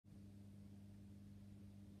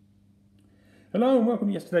Hello and welcome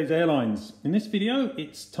to yesterday's Airlines. In this video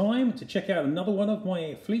it's time to check out another one of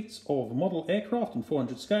my fleets of model aircraft in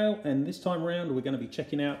 400 scale, and this time around we're going to be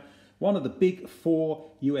checking out one of the big four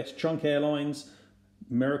US trunk airlines,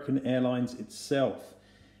 American Airlines itself.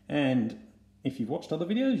 And if you've watched other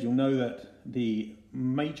videos you'll know that the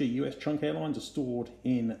major US trunk airlines are stored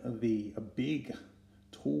in the big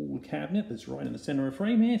tall cabinet that's right in the center of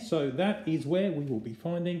frame here, so that is where we will be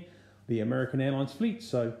finding the American Airlines fleet.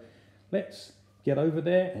 So let's get over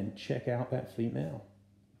there and check out that fleet now.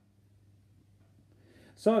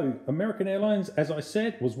 So American Airlines, as I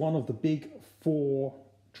said, was one of the big four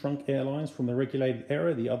trunk airlines from the regulated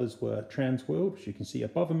era. The others were Trans World, which you can see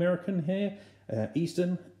above American here,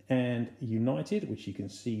 Eastern and United, which you can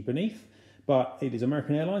see beneath. But it is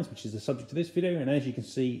American Airlines, which is the subject of this video, and as you can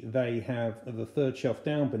see they have the third shelf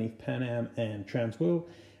down beneath Pan Am and Trans World,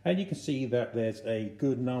 and you can see that there's a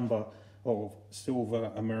good number of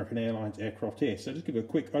silver American Airlines aircraft here. So just give a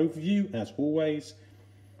quick overview. As always,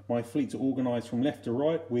 my fleets are organised from left to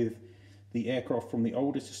right, with the aircraft from the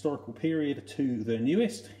oldest historical period to the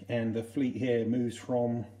newest, and the fleet here moves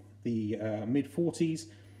from the mid-40s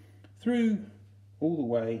through all the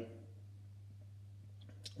way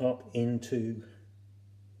up into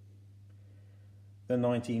the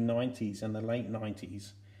 1990s and the late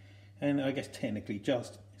 90s, and I guess technically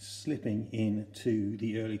just slipping into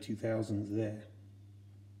the early 2000s there.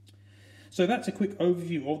 So that's a quick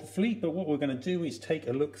overview of the fleet, but what we're going to do is take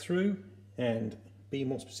a look through and be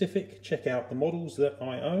more specific, check out the models that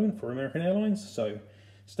I own for American Airlines. So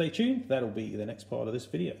stay tuned, that'll be the next part of this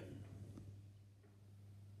video.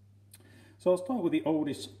 So I'll start with the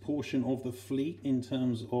oldest portion of the fleet in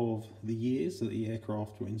terms of the years that the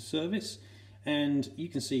aircraft were in service, and you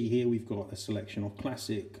can see here we've got a selection of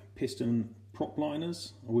classic piston prop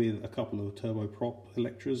liners with a couple of turboprop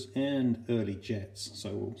Electras and early jets. So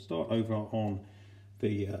we'll start over on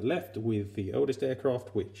the left with the oldest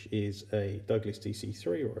aircraft, which is a Douglas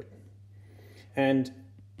DC-3. And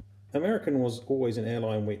American was always an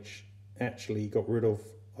airline which actually got rid of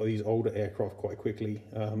these older aircraft quite quickly.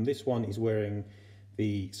 This one is wearing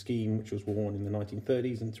the scheme which was worn in the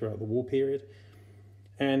 1930s and throughout the war period,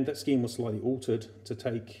 and that scheme was slightly altered to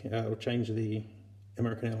take or change the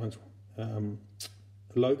American Airlines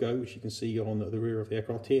logo, which you can see on the rear of the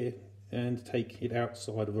aircraft here, and take it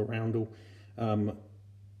outside of the roundel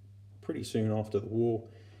pretty soon after the war,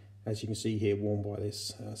 as you can see here, worn by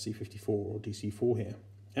this C-54 or DC-4 here.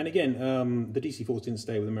 And again, the DC-4s didn't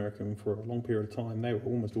stay with American for a long period of time. They were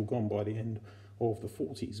almost all gone by the end of the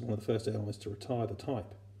 40s, one of the first airlines to retire the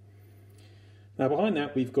type. Now behind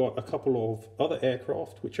that we've got a couple of other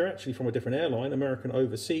aircraft which are actually from a different airline, American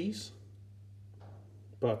Overseas,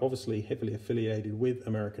 but obviously heavily affiliated with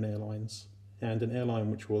American Airlines, and an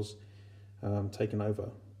airline which was taken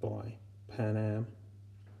over by Pan Am.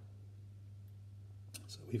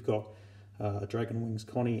 So we've got a Dragon Wings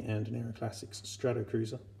Connie and an Aero Classics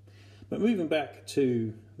Stratocruiser. But moving back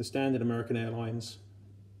to the standard American Airlines,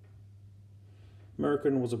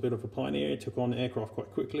 American was a bit of a pioneer. It took on aircraft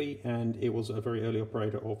quite quickly, and it was a very early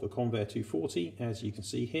operator of the Convair 240, as you can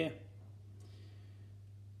see here.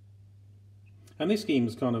 And this scheme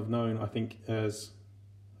is kind of known, I think, as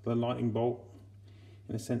the lightning bolt.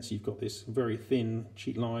 In a sense, you've got this very thin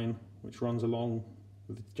cheat line which runs along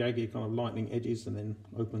with jagged kind of lightning edges and then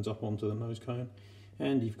opens up onto the nose cone.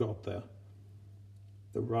 And you've got the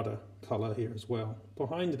rudder colour here as well.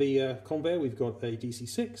 Behind the Convair we've got a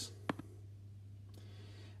DC-6.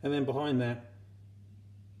 And then behind that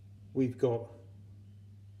we've got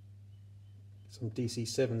some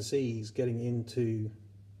DC-7Cs getting into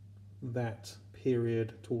that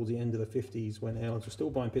period towards the end of the 50s, when airlines were still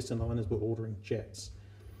buying piston liners but ordering jets,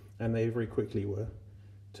 and they very quickly were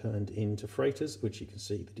turned into freighters, which you can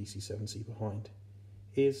see the DC-7C behind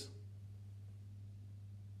is,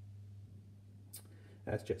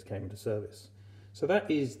 as jets came into service. So that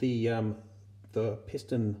is the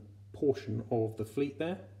piston portion of the fleet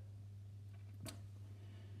there.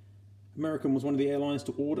 American was one of the airlines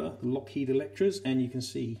to order the Lockheed Electras, and you can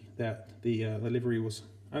see that the livery was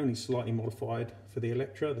only slightly modified for the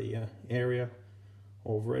Electra. The area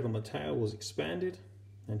of red on the tail was expanded,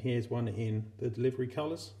 and here's one in the delivery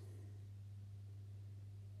colours.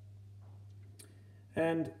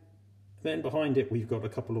 And then behind it we've got a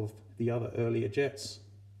couple of the other earlier jets.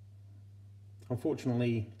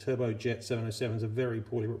 Unfortunately, turbojet 707s are very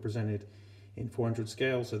poorly represented in 400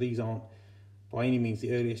 scale, so these aren't by any means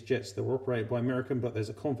the earliest jets that were operated by American, but there's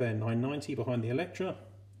a Convair 990 behind the Electra,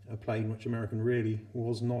 a plane which American really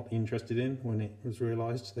was not interested in when it was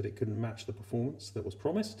realised that it couldn't match the performance that was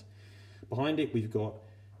promised. Behind it we've got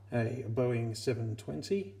a Boeing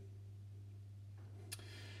 720,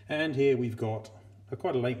 And here we've got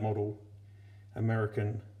quite a late model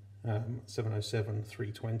American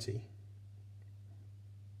 707-320.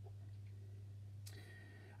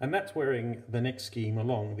 And that's wearing the next scheme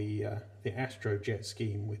along, the Astrojet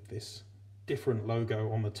scheme, with this different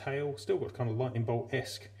logo on the tail. Still got kind of lightning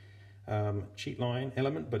bolt-esque cheat line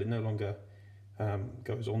element, but it no longer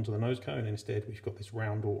goes onto the nose cone. Instead, we've got this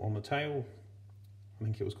roundel on the tail. I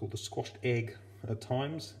think it was called the squashed egg at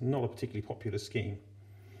times. Not a particularly popular scheme.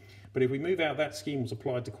 But if we move out, that scheme was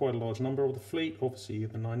applied to quite a large number of the fleet. Obviously,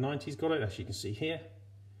 the 990s got it, as you can see here.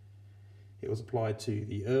 It was applied to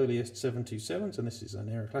the earliest 727s, and this is an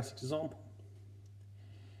Aeroclassics example.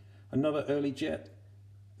 Another early jet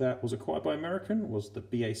that was acquired by American was the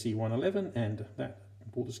BAC 111, and that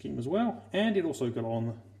bought the scheme as well. And it also got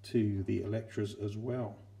on to the Electras as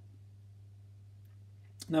well.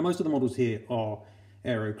 Now, most of the models here are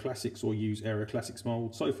Aeroclassics or use Aeroclassics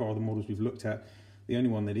mold. So far, the models we've looked at, the only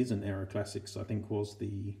one that isn't Aeroclassics, I think, was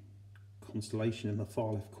the Constellation in the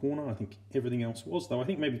far left corner. I think everything else was, though I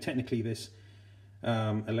think maybe technically this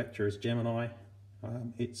Electra is Gemini.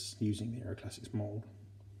 It's using the Aeroclassics mold.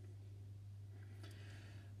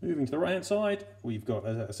 Moving to the right hand side, we've got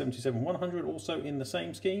a 727-100 also in the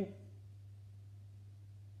same scheme.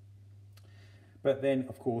 But then,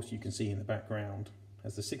 of course, you can see in the background,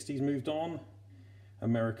 as the 60s moved on,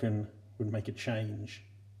 American would make a change,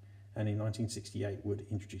 and in 1968 would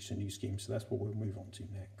introduce a new scheme. So that's what we'll move on to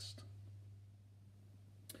next.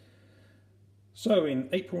 So in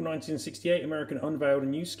April 1968, American unveiled a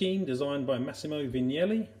new scheme designed by Massimo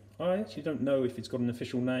Vignelli. I actually don't know if it's got an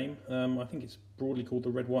official name. I think it's broadly called the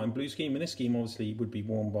red, white and blue scheme. And this scheme obviously would be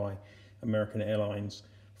worn by American Airlines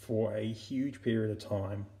for a huge period of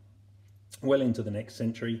time, well into the next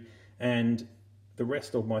century. And the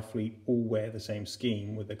rest of my fleet all wear the same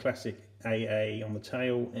scheme, with the classic AA on the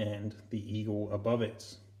tail and the eagle above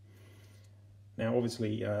it. Now,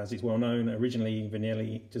 obviously, as it's well known, originally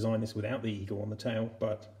Vignelli designed this without the eagle on the tail,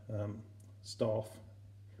 but staff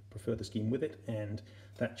preferred the scheme with it, and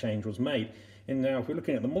that change was made. And now, if we're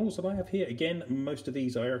looking at the models that I have here, again, most of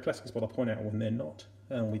these are Aeroclassics, but I'll point out when they're not.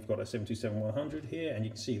 We've got a 727-100 here, and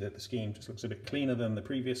you can see that the scheme just looks a bit cleaner than the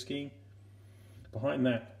previous scheme. Behind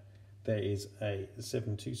that, there is a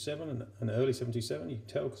 727, an early 727, you can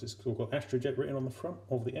tell because it's got Astrojet written on the front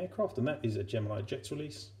of the aircraft, and that is a Gemini Jets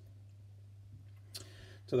release.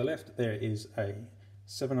 To the left, there is a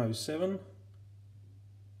 707,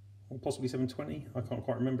 or possibly 720. I can't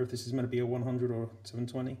quite remember if this is meant to be a 100 or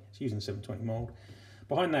 720. It's using the 720 mold.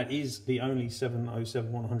 Behind that is the only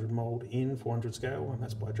 707-100 mold in 400 scale, and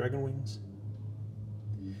that's by Dragonwings.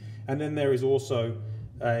 And then there is also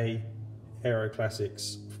a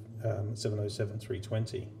Aeroclassics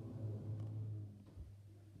 707-320.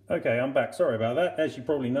 Okay, I'm back. Sorry about that. As you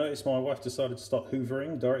probably noticed, my wife decided to start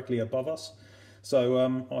hoovering directly above us. So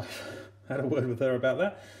I had a word with her about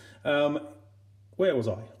that. Where was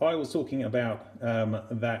I? I was talking about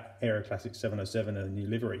that Aeroclassics 707 and a new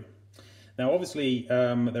livery. Now, obviously,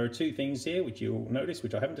 there are two things here which you'll notice,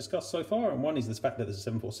 which I haven't discussed so far. And one is the fact that there's a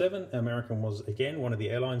 747. American was, again, one of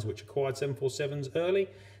the airlines which acquired 747s early.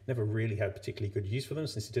 Never really had particularly good use for them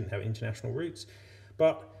since it didn't have international routes.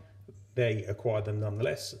 But they acquired them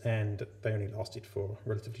nonetheless, and they only lasted for a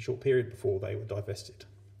relatively short period before they were divested.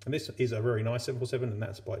 And this is a very nice 747, and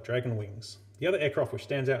that's by Dragonwings. The other aircraft which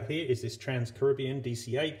stands out here is this Trans-Caribbean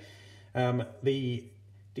DC-8. The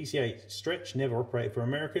DC-8 Stretch never operated for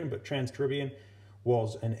American, but Trans-Caribbean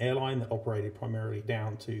was an airline that operated primarily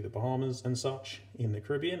down to the Bahamas and such in the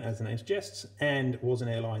Caribbean, as the name suggests, and was an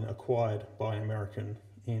airline acquired by American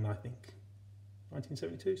in, I think,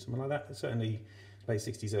 1972, something like that. Certainly late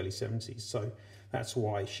 60s, early 70s. So that's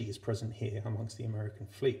why she is present here amongst the American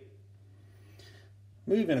fleet.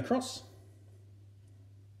 Moving across,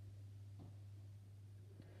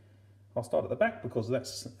 I'll start at the back because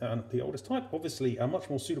that's the oldest type. Obviously, a much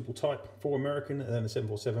more suitable type for American than the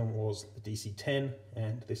 747 was the DC-10,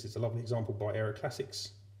 and this is a lovely example by Aeroclassics.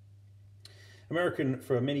 American,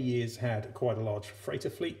 for many years, had quite a large freighter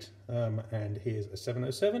fleet, and here's a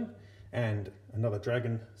 707 and another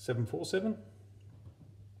Dragon 747.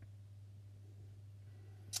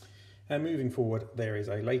 And moving forward, there is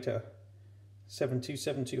a later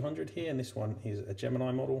 727-200 here, and this one is a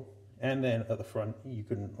Gemini model. And then at the front, you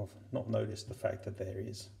couldn't have not noticed the fact that there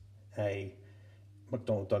is a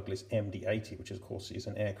McDonnell Douglas MD-80, which of course is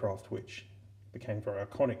an aircraft which became very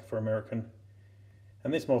iconic for American.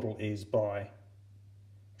 And this model is by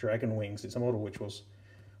Dragonwings. It's a model which was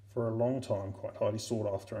for a long time quite highly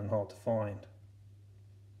sought after and hard to find.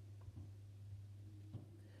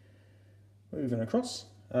 Moving across,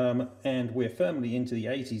 and we're firmly into the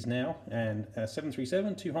 80s now, and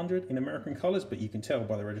 737-200 in American colours, but you can tell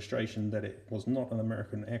by the registration that it was not an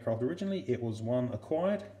American aircraft originally. It was one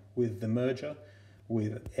acquired with the merger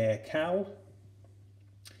with AirCal,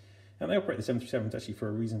 and they operate the 737s actually for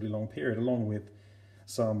a reasonably long period, along with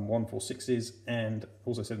some 146s and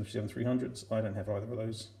also 737-300s. I don't have either of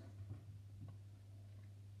those.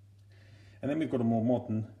 And then we've got a more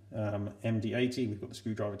modern MD-80. We've got the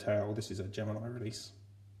screwdriver tail. This is a Gemini release.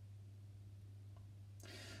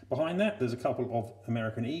 Behind that, there's a couple of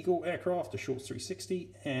American Eagle aircraft, a Shorts 360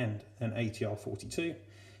 and an ATR 42,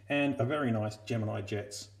 and a very nice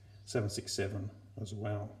geminijets 767 as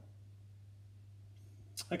well.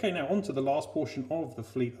 Okay, now on to the last portion of the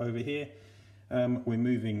fleet over here. We're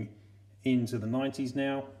moving into the 90s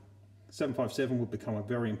now. 757 would become a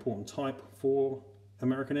very important type for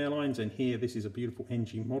American Airlines, and here this is a beautiful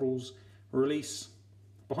ngmodels release.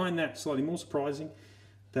 Behind that, slightly more surprising,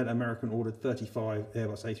 that American ordered 35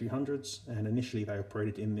 Airbus A300s, and initially they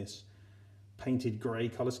operated in this painted grey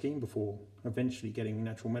colour scheme before eventually getting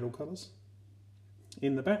natural metal colours.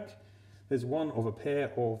 In the back, there's one of a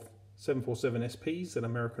pair of 747 SPs that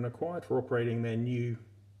American acquired for operating their new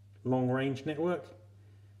long-range network,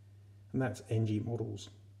 and that's ngmodels.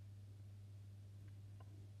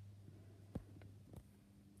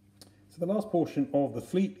 So the last portion of the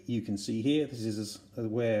fleet you can see here, this is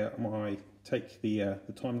where I take the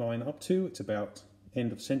timeline up to. It's about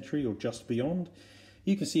end of century or just beyond.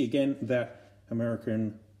 You can see again that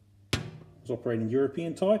American was operating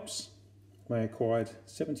European types. They acquired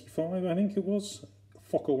 75, I think it was,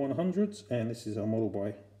 Fokker 100s, and this is a model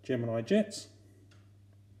by geminijets.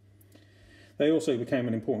 They also became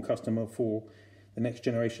an important customer for the next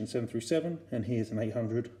generation 737, and here's an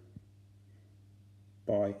 800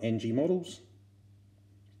 by ngmodels.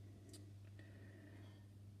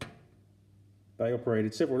 They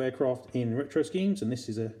operated several aircraft in retro schemes, and this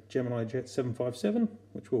is a geminijet 757,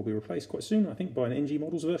 which will be replaced quite soon, I think, by an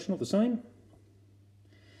ngmodels version of the same.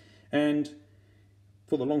 And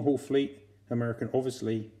for the long-haul fleet, American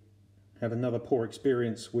obviously had another poor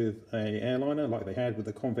experience with an airliner like they had with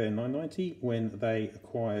the Convair 990 when they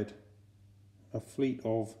acquired a fleet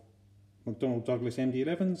of McDonnell Douglas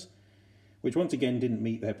MD-11s, which once again didn't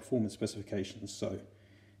meet their performance specifications, so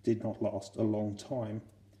did not last a long time.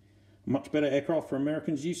 Much better aircraft for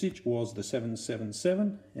Americans' usage was the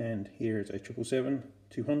 777, and here is a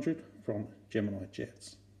 777-200 from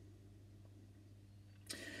geminijets.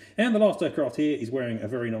 And the last aircraft here is wearing a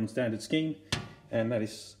very non-standard scheme, and that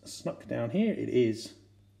is snuck down here. It is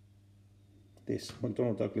this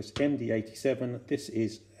McDonnell Douglas MD-87. This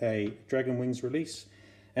is a Dragonwings release,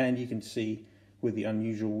 and you can see with the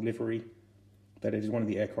unusual livery that it is one of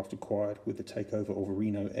the aircraft acquired with the takeover of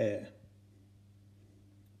Reno Air.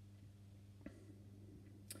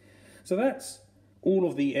 So that's all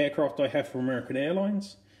of the aircraft I have for American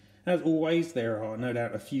Airlines. As always, there are no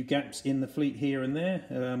doubt a few gaps in the fleet here and there,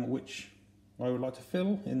 which I would like to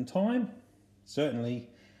fill in time. Certainly,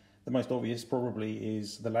 the most obvious probably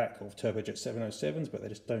is the lack of turbojet 707s, but they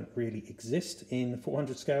just don't really exist in the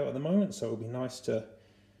 400 scale at the moment, so it would be nice to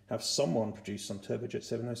have someone produce some turbojet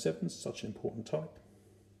 707s, such an important type.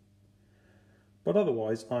 But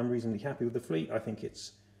otherwise, I'm reasonably happy with the fleet. I think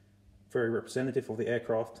it's very representative of the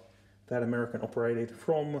aircraft that American operated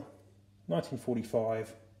from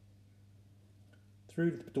 1945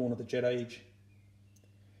 through the dawn of the jet age,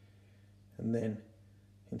 and then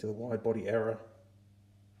into the wide body era,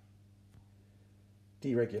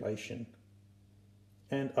 deregulation,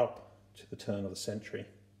 and up to the turn of the century.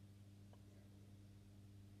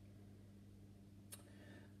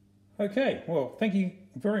 Okay, well, thank you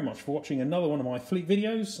very much for watching another one of my fleet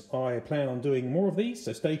videos. I plan on doing more of these,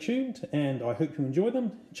 so stay tuned, and I hope you enjoy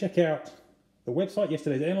them. Check out the website,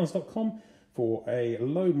 yesterdaysairlines.com, for a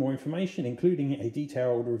load more information, including a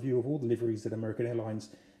detailed review of all the liveries that American Airlines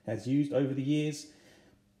has used over the years.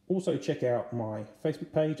 Also, check out my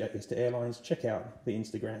Facebook page at Yesterday Airlines. Check out the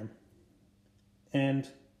Instagram. And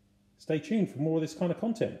stay tuned for more of this kind of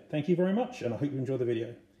content. Thank you very much, and I hope you enjoy the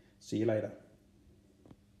video. See you later.